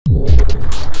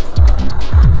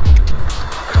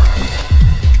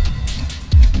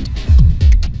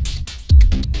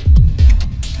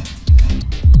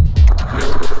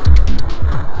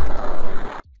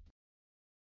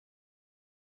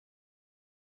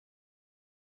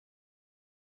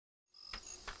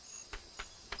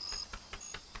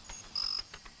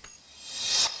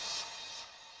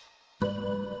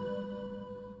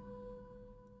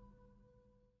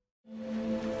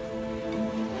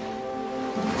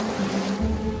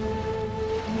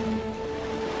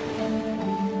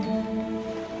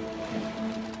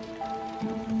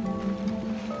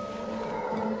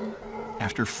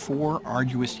After 4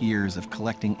 arduous years of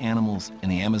collecting animals in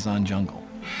the Amazon jungle,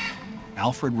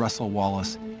 Alfred Russel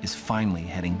Wallace is finally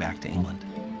heading back to England.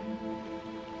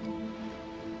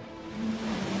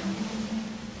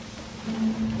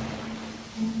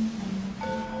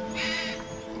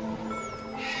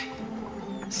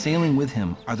 Sailing with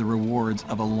him are the rewards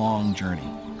of a long journey.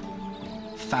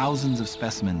 Thousands of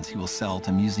specimens he will sell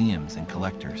to museums and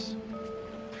collectors.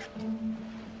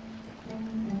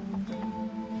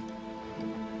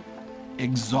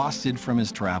 Exhausted from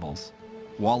his travels,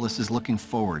 Wallace is looking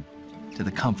forward to the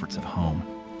comforts of home.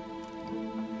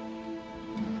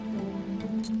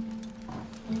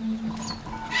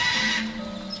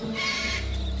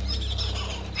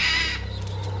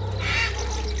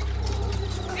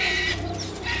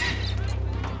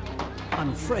 I'm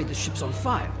afraid the ship's on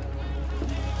fire.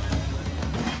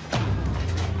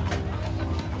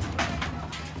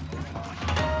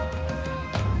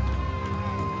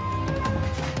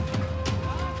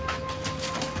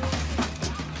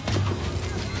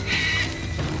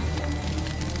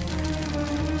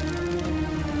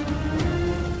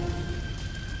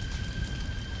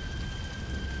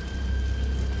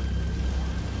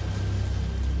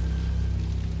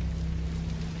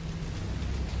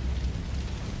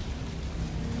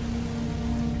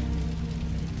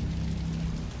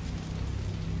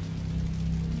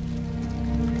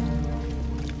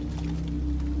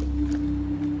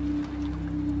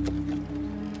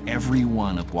 Every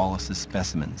one of Wallace's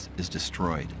specimens is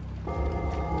destroyed.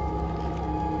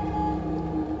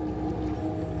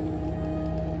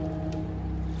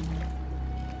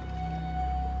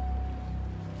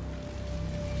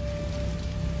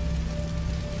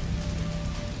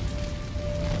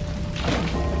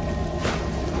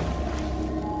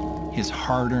 His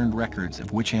hard-earned records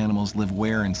of which animals live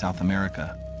where in South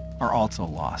America are also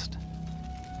lost.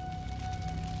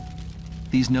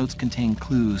 These notes contain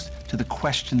clues to the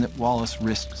question that Wallace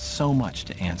risked so much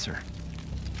to answer.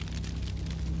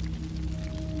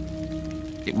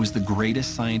 It was the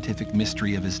greatest scientific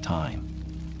mystery of his time.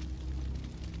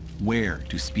 Where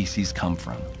do species come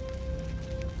from?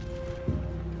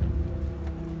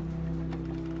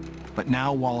 But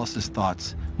now Wallace's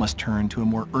thoughts must turn to a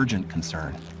more urgent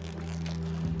concern: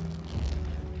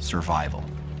 survival.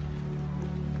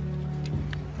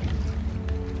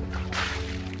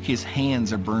 His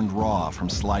hands are burned raw from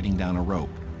sliding down a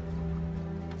rope.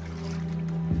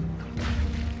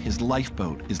 His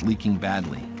lifeboat is leaking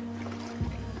badly.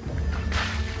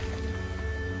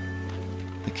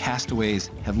 The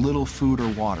castaways have little food or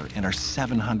water and are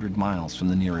 700 miles from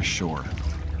the nearest shore.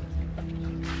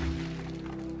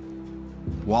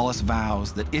 Wallace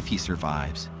vows that if he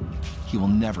survives, he will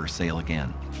never sail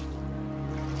again.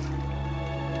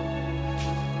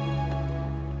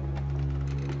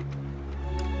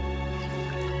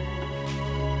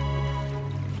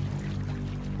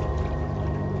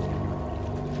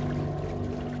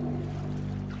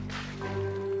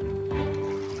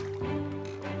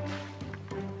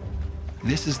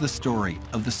 This is the story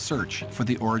of the search for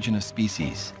the origin of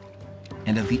species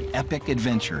and of the epic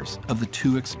adventures of the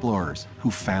 2 explorers who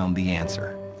found the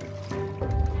answer.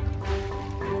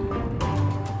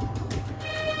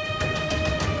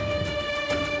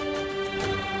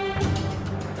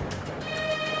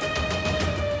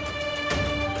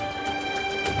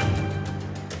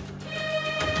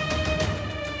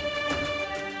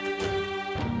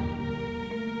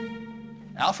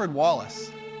 Alfred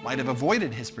Wallace might have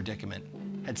avoided his predicament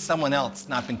had someone else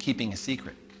not been keeping a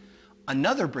secret.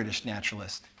 Another British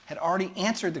naturalist had already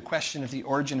answered the question of the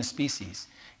origin of species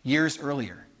years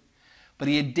earlier, but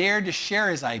he had dared to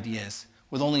share his ideas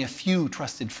with only a few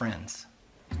trusted friends.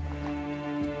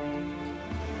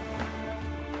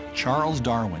 Charles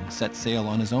Darwin set sail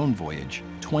on his own voyage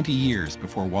 20 years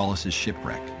before Wallace's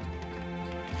shipwreck.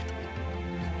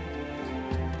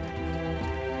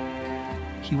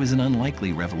 He was an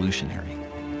unlikely revolutionary.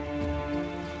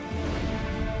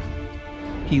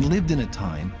 He lived in a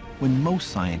time when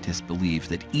most scientists believed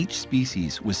that each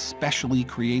species was specially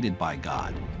created by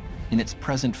God in its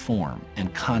present form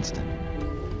and constant,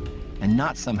 and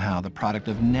not somehow the product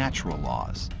of natural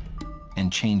laws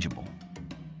and changeable.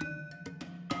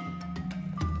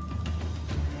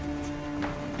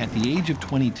 At the age of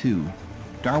 22,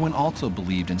 Darwin also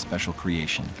believed in special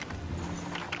creation.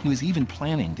 He was even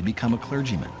planning to become a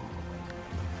clergyman.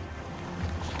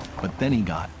 But then he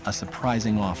got a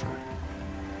surprising offer.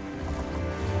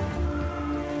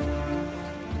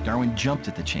 Darwin jumped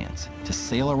at the chance to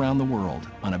sail around the world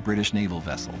on a British naval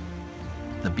vessel,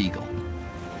 the Beagle.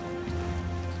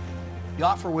 The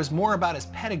offer was more about his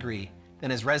pedigree than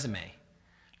his resume.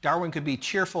 Darwin could be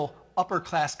cheerful,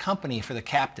 upper-class company for the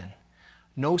captain,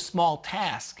 No small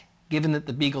task, given that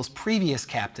the Beagle's previous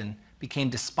captain became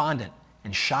despondent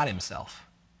and shot himself.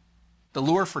 The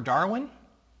lure for Darwin?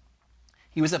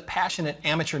 He was a passionate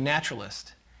amateur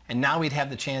naturalist, and now he'd have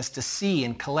the chance to see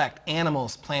and collect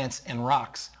animals, plants, and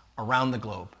rocks around the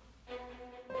globe.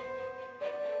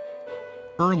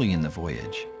 Early in the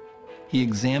voyage, he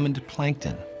examined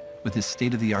plankton with his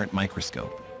state-of-the-art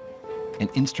microscope, an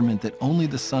instrument that only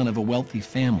the son of a wealthy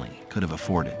family could have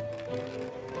afforded.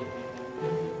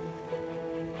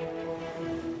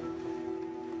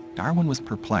 Darwin was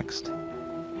perplexed.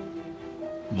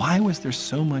 Why was there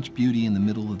so much beauty in the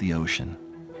middle of the ocean,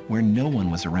 where no one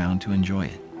was around to enjoy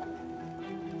it?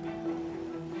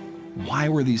 Why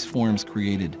were these forms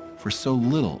created for so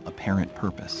little apparent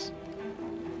purpose?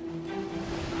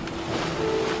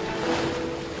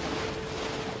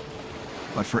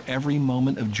 But for every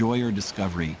moment of joy or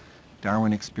discovery,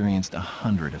 Darwin experienced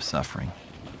 100 of suffering.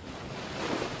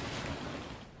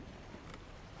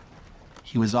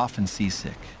 He was often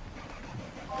seasick.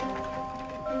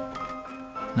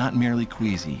 Not merely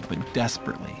queasy, but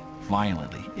desperately,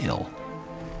 violently ill.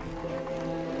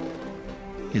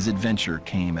 His adventure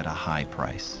came at a high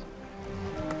price.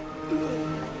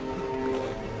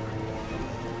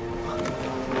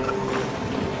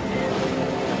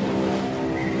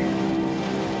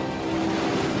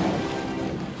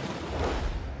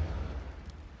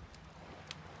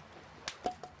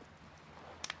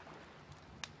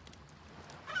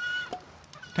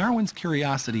 Darwin's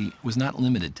curiosity was not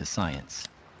limited to science.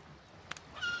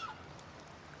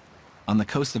 On the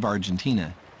coast of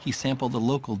Argentina, he sampled a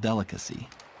local delicacy: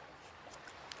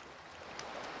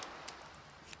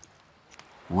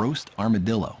 roast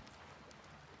armadillo.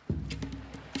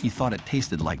 He thought it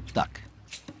tasted like duck.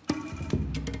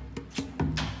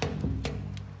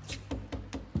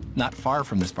 Not far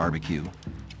from this barbecue,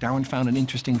 Darwin found an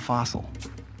interesting fossil.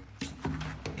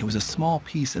 It was a small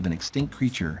piece of an extinct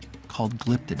creature called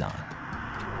Glyptodon.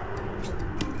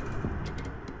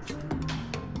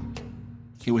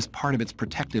 It was part of its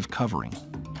protective covering.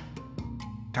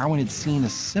 Darwin had seen a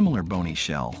similar bony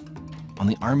shell on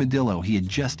the armadillo he had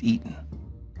just eaten.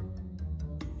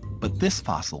 But this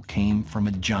fossil came from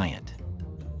a giant.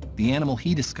 The animal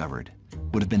he discovered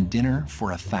would have been dinner for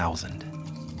 1,000.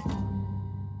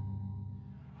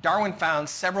 Darwin found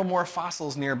several more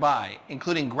fossils nearby,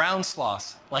 including ground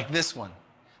sloths like this one.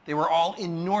 They were all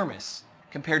enormous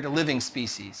compared to living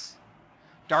species.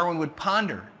 Darwin would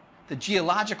ponder the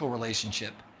geological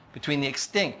relationship between the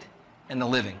extinct and the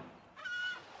living.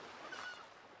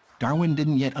 Darwin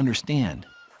didn't yet understand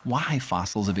why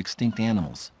fossils of extinct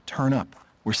animals turn up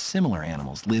where similar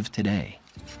animals live today.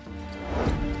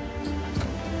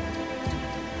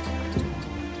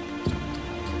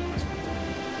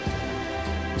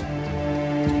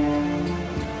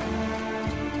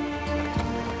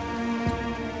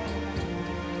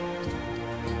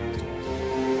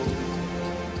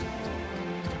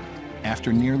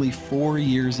 After nearly 4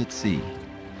 years at sea,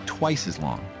 twice as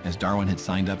long as Darwin had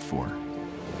signed up for,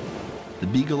 the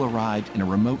Beagle arrived in a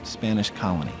remote Spanish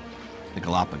colony, the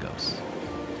Galapagos.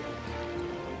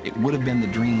 It would have been the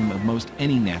dream of most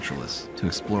any naturalist to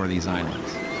explore these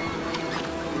islands.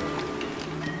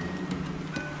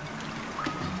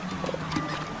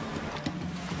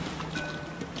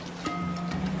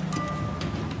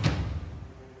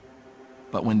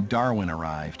 But when Darwin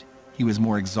arrived, he was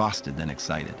more exhausted than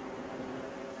excited.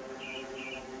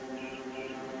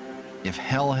 If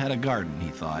hell had a garden, he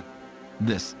thought,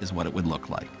 this is what it would look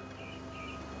like.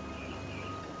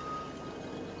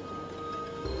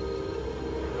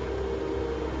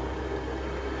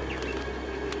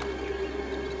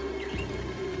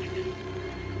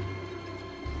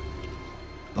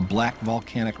 The black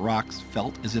volcanic rocks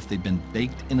felt as if they'd been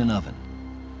baked in an oven.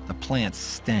 The plants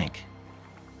stank.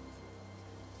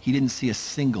 He didn't see a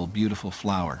single beautiful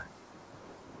flower.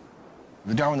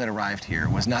 The Darwin that arrived here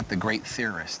was not the great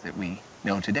theorist that we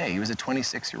know today. He was a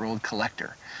 26-year-old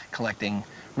collector, collecting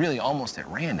really almost at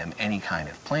random any kind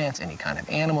of plants, any kind of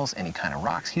animals, any kind of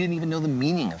rocks. He didn't even know the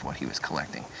meaning of what he was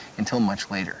collecting until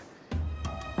much later.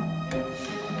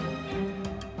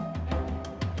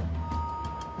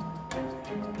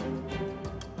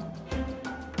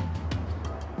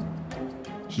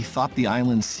 He thought the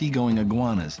island's seagoing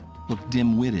iguanas looked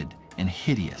dim-witted and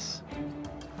hideous.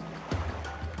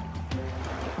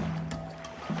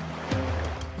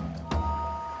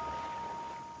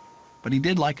 But he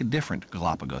did like a different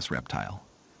Galapagos reptile,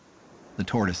 the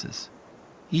tortoises.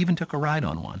 He even took a ride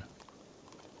on one.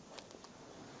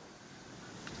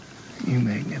 You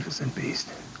magnificent beast.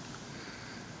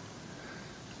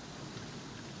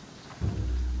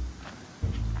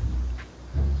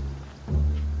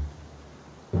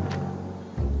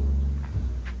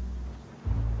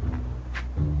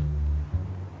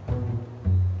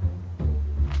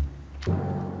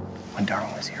 When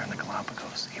Darwin was here in the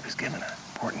Galapagos, he was given an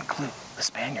important clue. The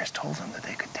Spaniards told him that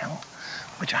they could tell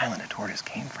which island a tortoise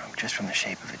came from just from the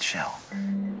shape of its shell.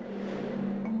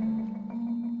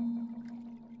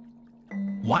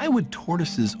 Why would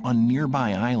tortoises on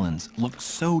nearby islands look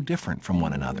so different from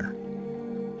one another?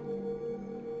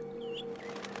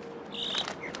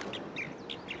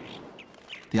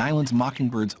 The island's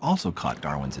mockingbirds also caught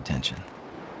Darwin's attention.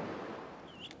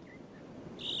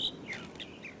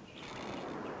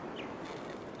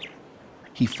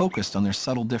 He focused on their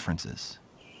subtle differences.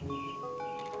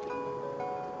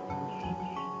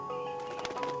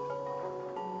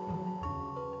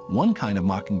 One kind of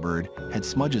mockingbird had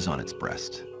smudges on its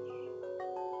breast.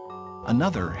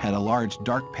 Another had a large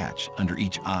dark patch under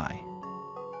each eye.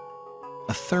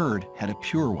 A third had a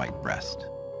pure white breast.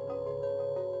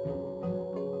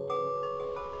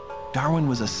 Darwin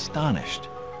was astonished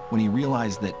when he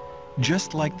realized that,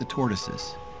 just like the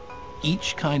tortoises,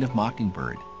 each kind of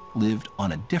mockingbird lived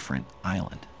on a different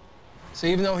island. So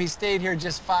even though he stayed here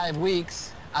just 5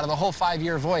 weeks out of the whole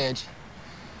 5-year voyage,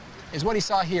 is what he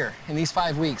saw here in these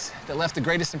 5 weeks that left the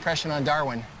greatest impression on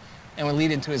Darwin and would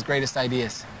lead into his greatest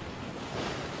ideas.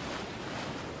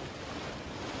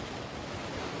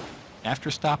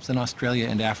 After stops in Australia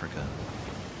and Africa,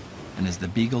 and as the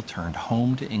Beagle turned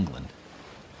home to England,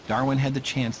 Darwin had the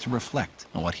chance to reflect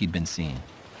on what he'd been seeing.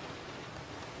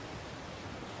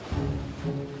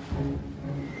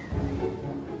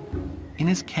 In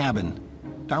his cabin,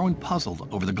 Darwin puzzled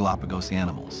over the Galapagos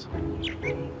animals.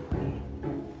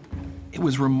 It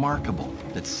was remarkable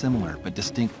that similar but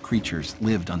distinct creatures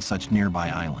lived on such nearby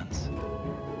islands.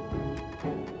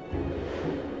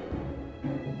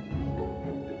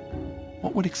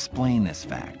 What would explain this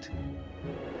fact?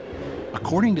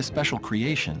 According to special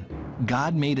creation,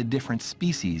 God made a different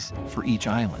species for each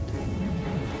island.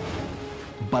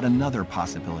 But another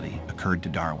possibility occurred to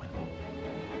Darwin.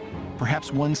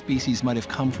 Perhaps one species might have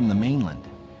come from the mainland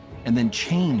and then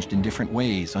changed in different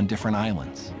ways on different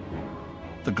islands.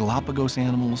 The Galapagos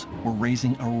animals were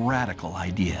raising a radical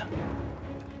idea.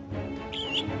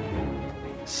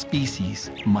 Species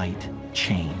might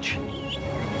change.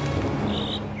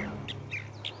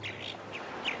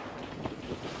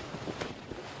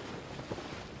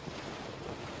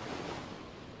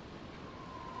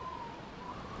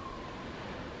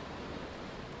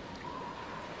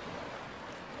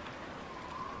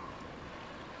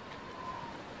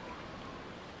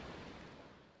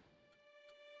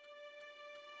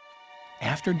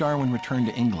 After Darwin returned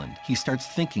to England, he starts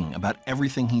thinking about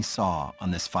everything he saw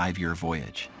on this 5-year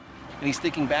voyage. And he's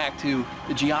thinking back to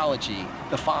the geology,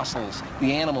 the fossils,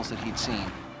 the animals that he'd seen.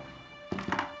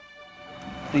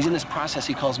 And he's in this process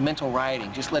he calls mental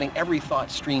rioting, just letting every thought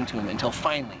stream to him until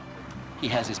finally he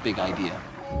has his big idea.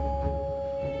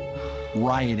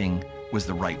 Rioting was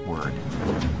the right word.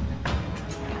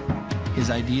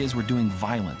 His ideas were doing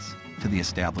violence to the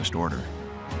established order.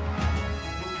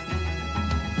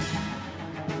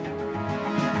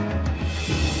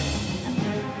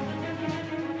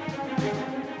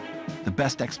 The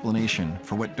best explanation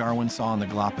for what Darwin saw in the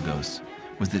Galapagos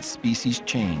was that species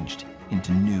changed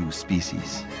into new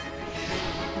species.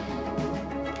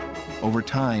 Over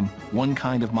time, one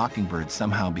kind of mockingbird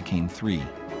somehow became 3.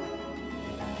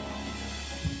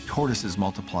 Tortoises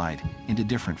multiplied into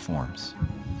different forms.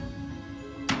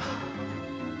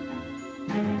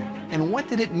 And what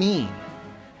did it mean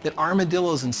that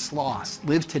armadillos and sloths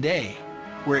live today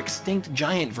where extinct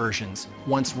giant versions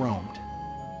once roamed?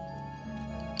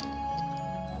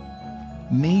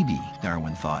 Maybe,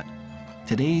 Darwin thought,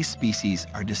 today's species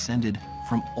are descended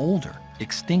from older,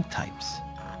 extinct types.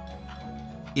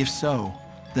 If so,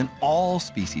 then all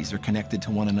species are connected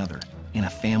to one another in a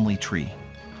family tree.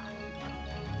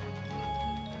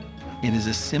 It is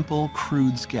a simple,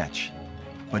 crude sketch,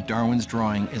 but Darwin's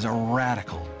drawing is a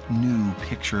radical, new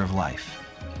picture of life.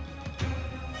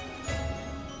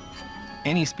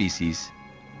 Any species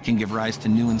can give rise to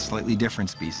new and slightly different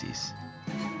species.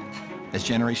 As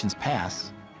generations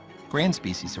pass, grand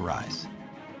species arise,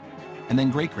 and then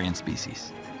great-grand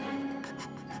species.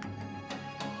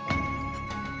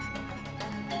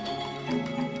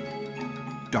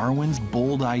 Darwin's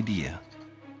bold idea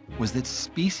was that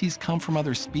species come from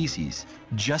other species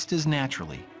just as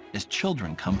naturally as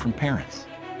children come from parents.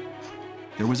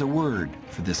 There was a word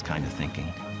for this kind of thinking: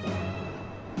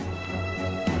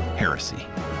 heresy.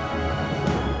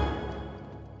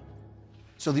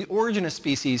 So the origin of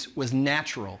species was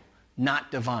natural, not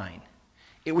divine.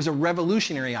 It was a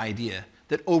revolutionary idea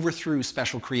that overthrew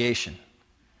special creation.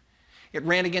 It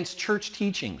ran against church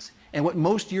teachings and what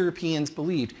most Europeans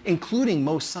believed, including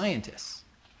most scientists.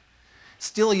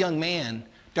 Still a young man,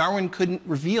 Darwin couldn't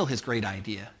reveal his great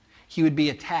idea. He would be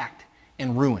attacked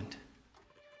and ruined.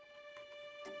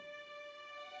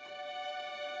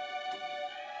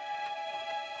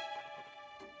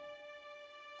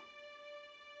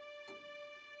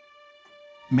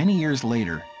 Many years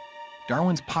later,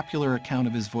 Darwin's popular account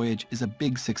of his voyage is a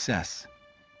big success.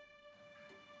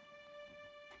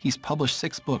 He's published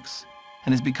 6 books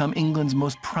and has become England's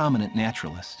most prominent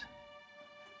naturalist.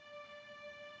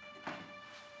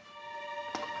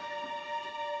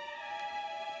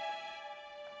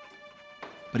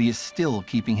 But he is still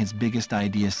keeping his biggest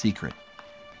idea secret.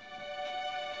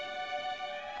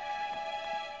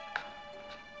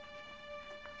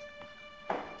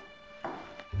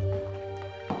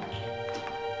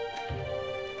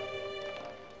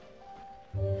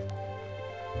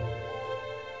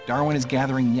 Darwin is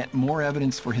gathering yet more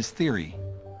evidence for his theory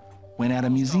when at a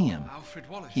museum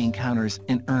he encounters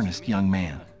an earnest young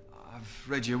man. I've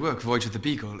read your work, Voyage of the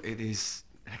Beagle. It is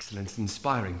excellent and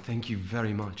inspiring. Thank you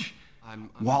very much.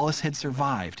 Wallace had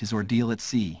survived his ordeal at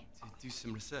sea. To do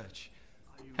some research.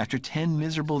 After 10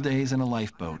 miserable days in a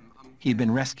lifeboat, he had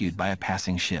been rescued by a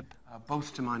passing ship.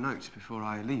 Both to my notes before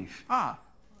I leave.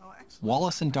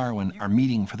 Wallace and Darwin are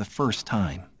meeting for the first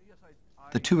time.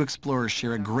 The 2 explorers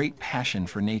share a great passion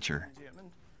for nature,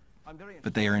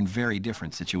 but they are in very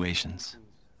different situations.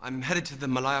 I'm headed to the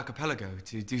Malay archipelago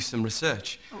to do some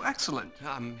research. Oh, excellent.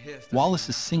 Wallace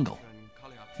is single.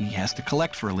 He has to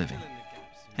collect for a living,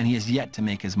 and he has yet to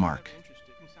make his mark.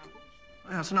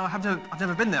 Yeah, so now I've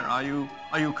never been there. Are you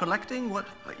collecting? What?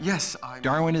 Yes,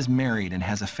 Darwin is married and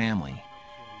has a family.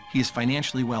 He is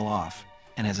financially well off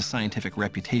and has a scientific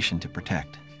reputation to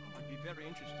protect.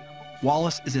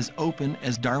 Wallace is as open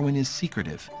as Darwin is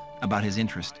secretive about his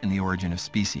interest in the origin of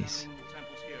species.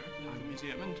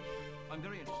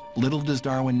 Little does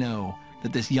Darwin know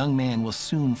that this young man will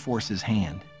soon force his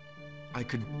hand. I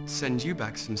could send you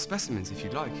back some specimens if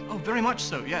you'd like. Oh, very much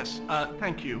so, yes.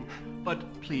 Thank you.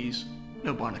 But please,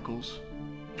 no barnacles.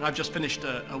 I've just finished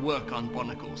a work on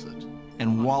barnacles that...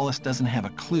 And Wallace doesn't have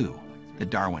a clue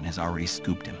that Darwin has already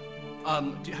scooped him.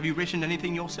 Have you written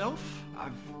anything yourself?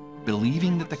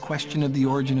 Believing that the question of the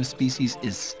origin of species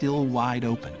is still wide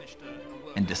open,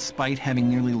 and despite having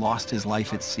nearly lost his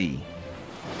life at sea,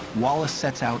 Wallace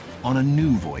sets out on a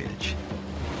new voyage.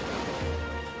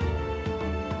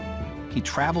 He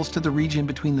travels to the region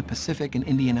between the Pacific and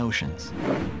Indian Oceans,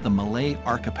 the Malay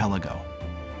archipelago.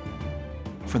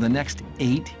 For the next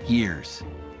 8 years,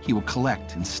 he will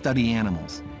collect and study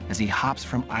animals as he hops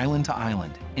from island to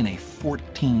island in a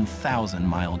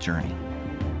 14,000-mile journey.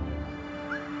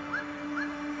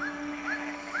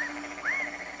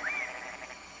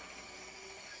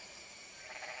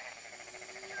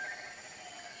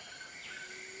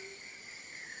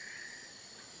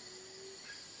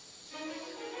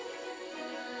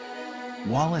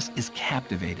 Wallace is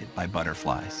captivated by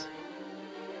butterflies.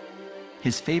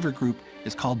 His favorite group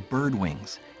is called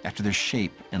birdwings, after their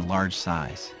shape and large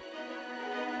size.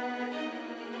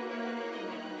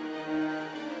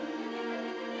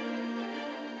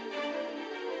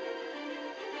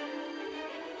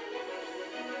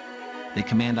 They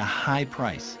command a high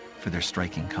price for their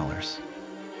striking colors.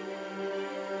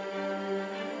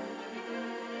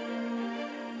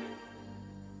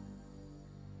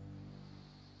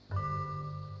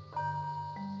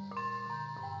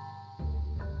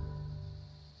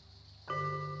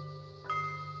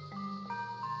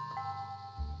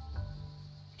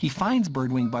 He finds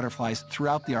birdwing butterflies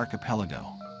throughout the archipelago.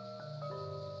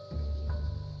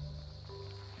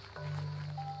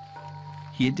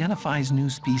 He identifies new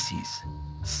species,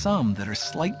 some that are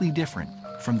slightly different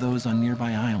from those on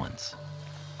nearby islands.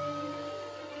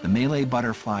 The Malay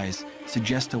butterflies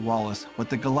suggest to Wallace what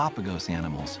the Galapagos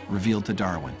animals revealed to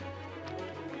Darwin.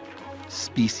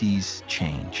 Species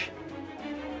change.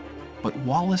 But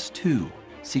Wallace, too,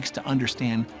 seeks to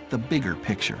understand the bigger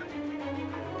picture.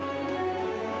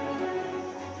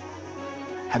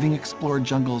 Having explored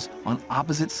jungles on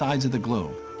opposite sides of the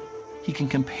globe, he can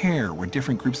compare where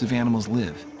different groups of animals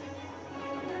live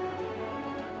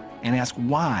and ask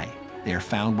why they are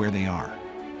found where they are.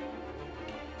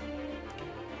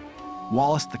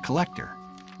 Wallace the collector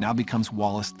now becomes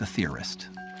Wallace the theorist.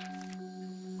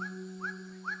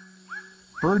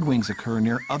 Birdwings occur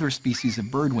near other species of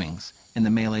birdwings in the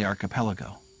Malay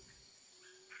archipelago.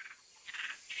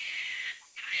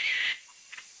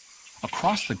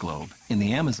 Across the globe, in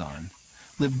the Amazon,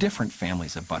 live different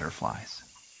families of butterflies.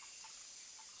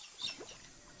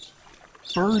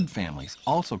 Bird families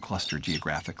also cluster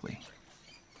geographically.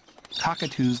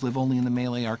 Cockatoos live only in the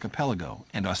Malay archipelago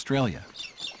and Australia,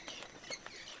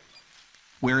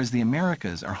 whereas the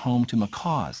Americas are home to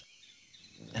macaws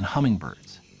and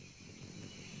hummingbirds.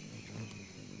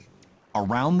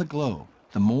 Around the globe,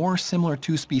 the more similar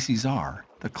two species are,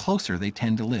 the closer they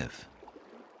tend to live.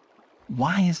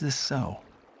 Why is this so?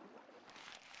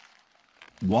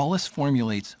 Wallace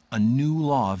formulates a new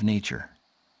law of nature.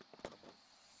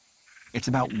 It's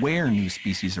about where new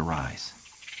species arise.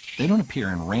 They don't appear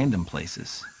in random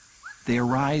places. They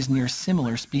arise near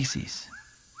similar species.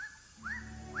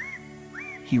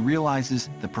 He realizes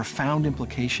the profound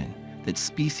implication that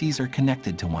species are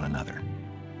connected to one another,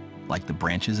 like the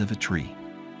branches of a tree.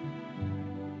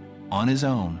 On his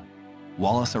own,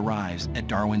 Wallace arrives at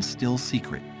Darwin's still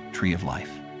secret tree of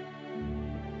life.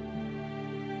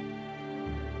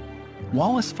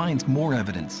 Wallace finds more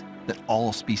evidence that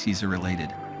all species are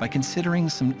related by considering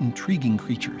some intriguing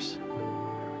creatures.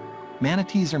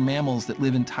 Manatees are mammals that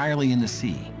live entirely in the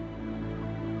sea.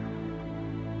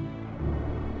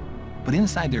 But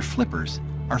inside their flippers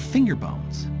are finger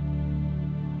bones.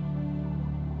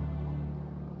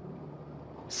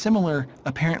 Similar,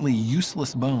 apparently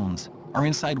useless bones are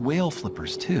inside whale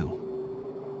flippers too.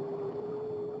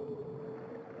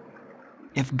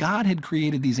 If God had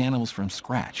created these animals from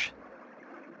scratch,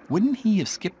 wouldn't he have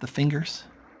skipped the fingers?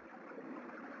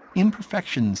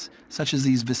 Imperfections such as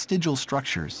these vestigial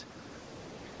structures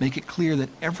make it clear that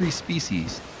every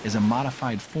species is a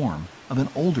modified form of an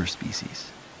older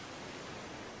species.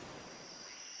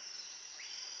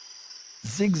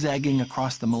 Zigzagging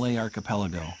across the Malay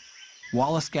archipelago,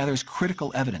 Wallace gathers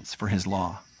critical evidence for his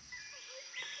law.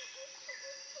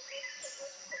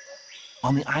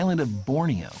 On the island of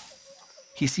Borneo,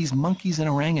 he sees monkeys and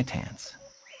orangutans.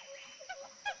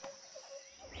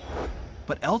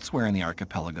 But elsewhere in the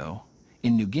archipelago,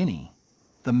 in New Guinea,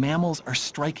 the mammals are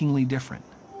strikingly different.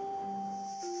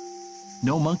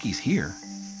 No monkeys here.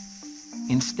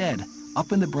 Instead,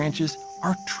 up in the branches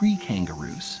are tree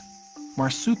kangaroos,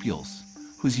 marsupials,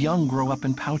 whose young grow up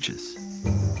in pouches.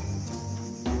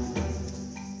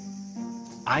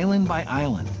 Island by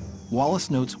island, Wallace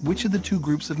notes which of the two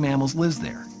groups of mammals lives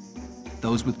there,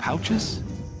 those with pouches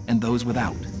and those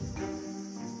without.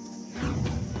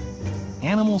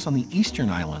 Animals on the eastern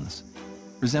islands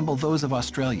resemble those of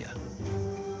Australia.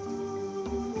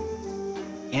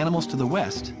 Animals to the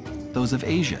west, those of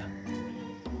Asia.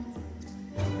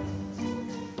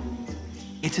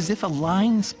 It's as if a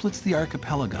line splits the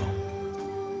archipelago.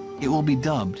 It will be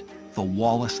dubbed the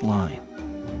Wallace Line.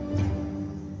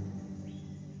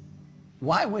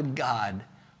 Why would God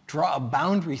draw a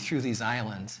boundary through these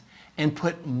islands and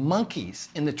put monkeys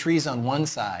in the trees on one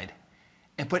side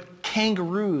and put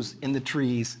kangaroos in the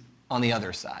trees on the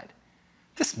other side?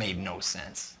 This made no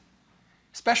sense.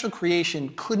 Special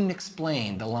creation couldn't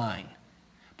explain the line,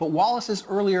 but Wallace's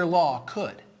earlier law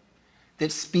could,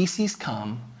 that species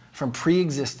come from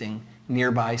pre-existing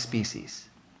nearby species.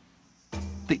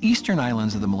 The eastern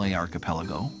islands of the Malay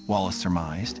archipelago, Wallace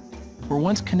surmised, were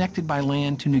once connected by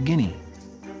land to New Guinea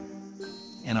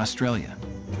and Australia.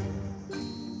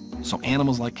 So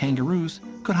animals like kangaroos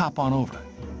could hop on over.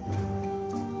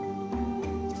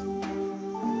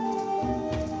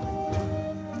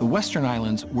 The western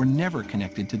islands were never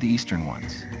connected to the eastern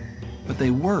ones, but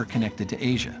they were connected to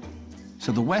Asia.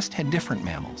 So the west had different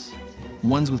mammals,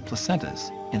 ones with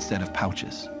placentas instead of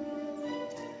pouches.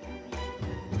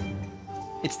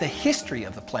 It's the history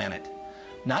of the planet,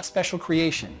 not special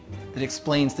creation, that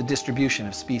explains the distribution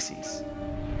of species.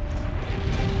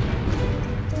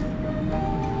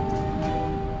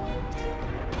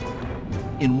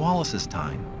 In Wallace's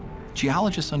time,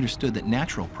 geologists understood that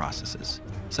natural processes,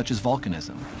 such as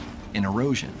volcanism and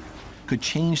erosion, could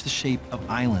change the shape of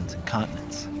islands and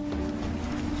continents.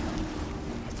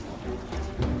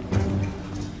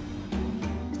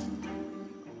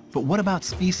 But what about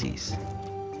species?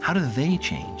 How do they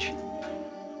change?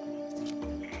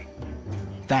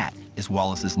 That is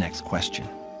Wallace's next question.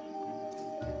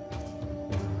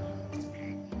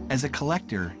 As a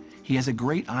collector, he has a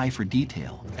great eye for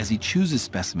detail as he chooses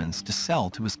specimens to sell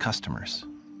to his customers.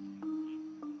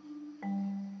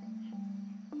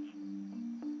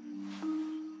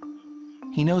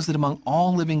 He knows that among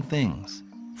all living things,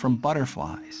 from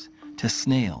butterflies to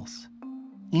snails,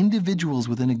 individuals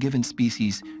within a given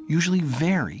species usually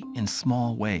vary in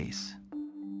small ways.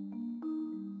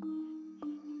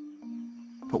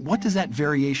 But what does that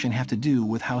variation have to do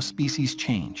with how species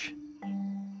change?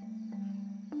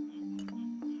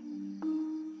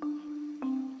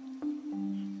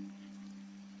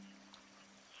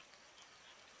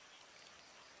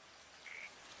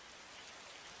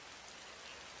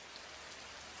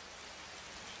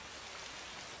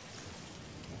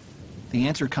 The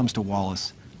answer comes to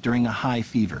Wallace during a high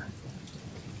fever.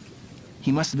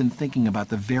 he must have been thinking about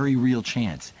the very real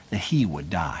chance that he would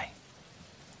die.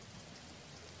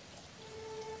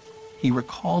 He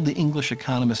recalled the English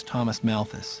economist Thomas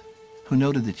Malthus, who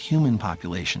noted that human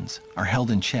populations are held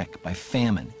in check by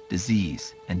famine,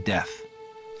 disease, and death.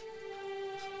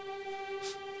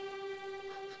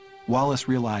 Wallace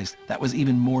realized that was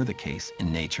even more the case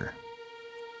in nature.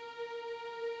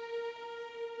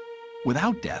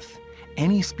 Without death,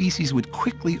 any species would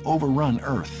quickly overrun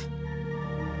Earth.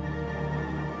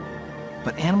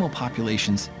 But animal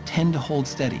populations tend to hold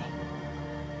steady.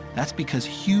 That's because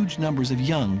huge numbers of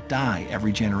young die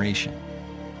every generation.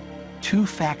 Two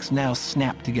facts now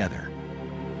snap together.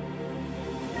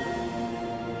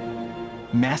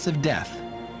 Massive death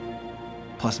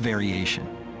plus variation.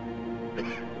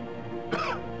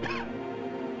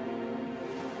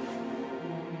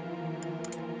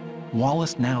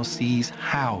 Wallace now sees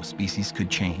how species could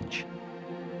change.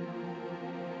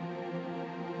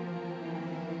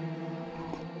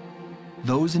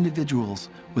 Those individuals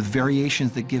with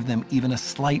variations that give them even a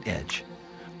slight edge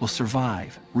will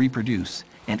survive, reproduce,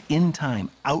 and in time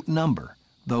outnumber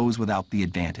those without the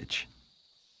advantage.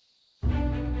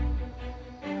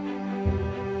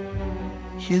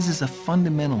 His is a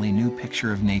fundamentally new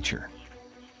picture of nature,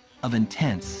 of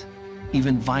intense,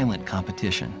 even violent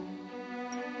competition.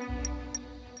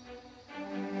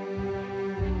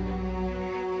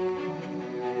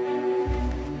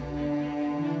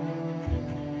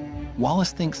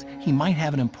 Wallace thinks he might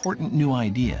have an important new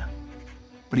idea,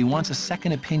 but he wants a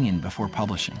second opinion before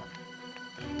publishing.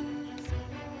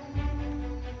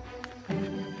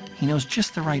 He knows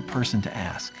just the right person to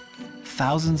ask,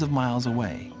 thousands of miles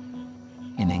away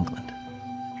in England.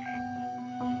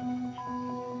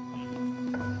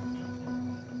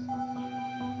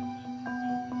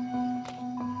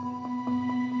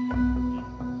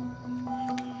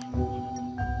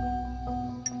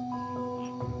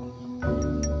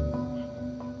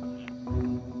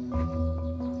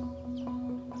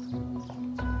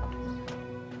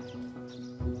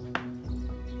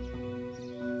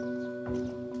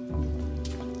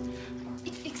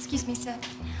 Excuse me, sir.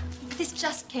 This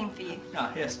just came for you.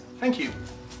 Ah, yes. Thank you.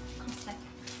 One sec.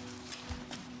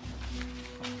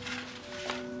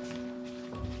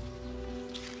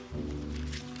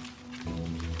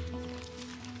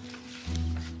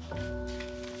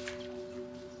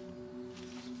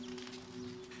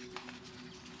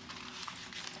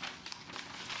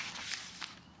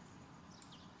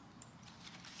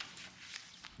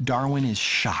 Darwin is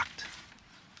shocked.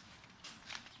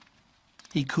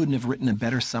 He couldn't have written a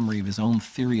better summary of his own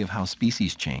theory of how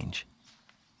species change.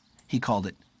 He called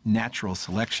it natural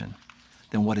selection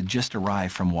than what had just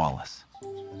arrived from Wallace.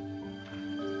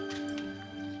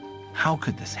 How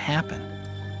could this happen?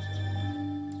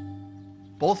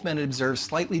 Both men had observed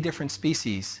slightly different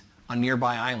species on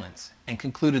nearby islands and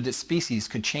concluded that species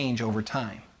could change over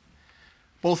time.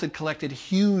 Both had collected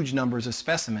huge numbers of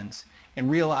specimens and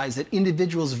realized that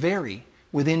individuals vary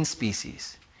within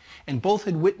species. And both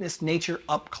had witnessed nature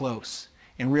up close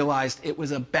and realized it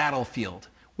was a battlefield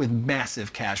with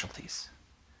massive casualties.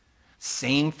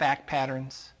 Same fact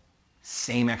patterns,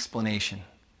 same explanation.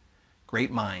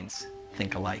 Great minds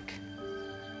think alike.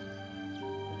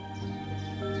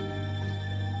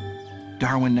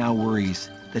 Darwin now worries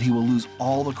that he will lose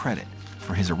all the credit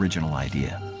for his original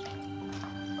idea.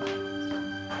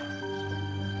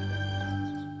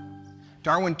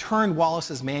 Darwin turned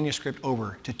Wallace's manuscript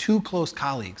over to two close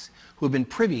colleagues who had been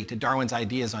privy to Darwin's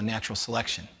ideas on natural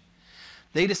selection.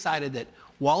 They decided that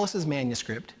Wallace's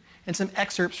manuscript and some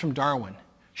excerpts from Darwin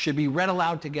should be read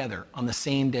aloud together on the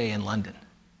same day in London.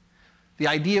 The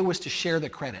idea was to share the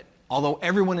credit, although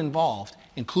everyone involved,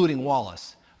 including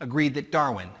Wallace, agreed that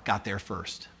Darwin got there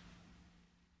first.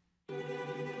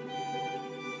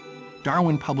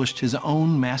 Darwin published his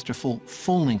own masterful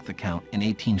full-length account in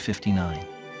 1859.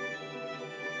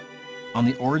 On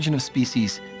the Origin of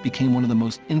Species became one of the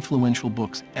most influential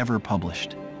books ever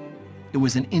published. It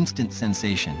was an instant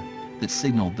sensation that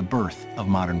signaled the birth of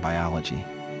modern biology.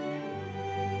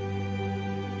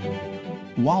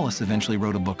 Wallace eventually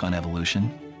wrote a book on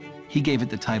evolution. He gave it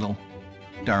the title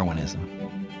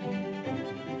Darwinism.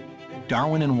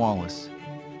 Darwin and Wallace,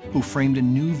 who framed a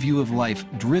new view of life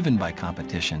driven by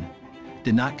competition,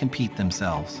 did not compete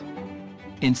themselves.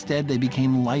 Instead, they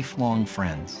became lifelong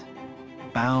friends,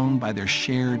 bound by their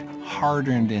shared,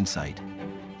 hard-earned insight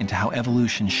into how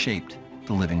evolution shaped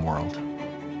the living world.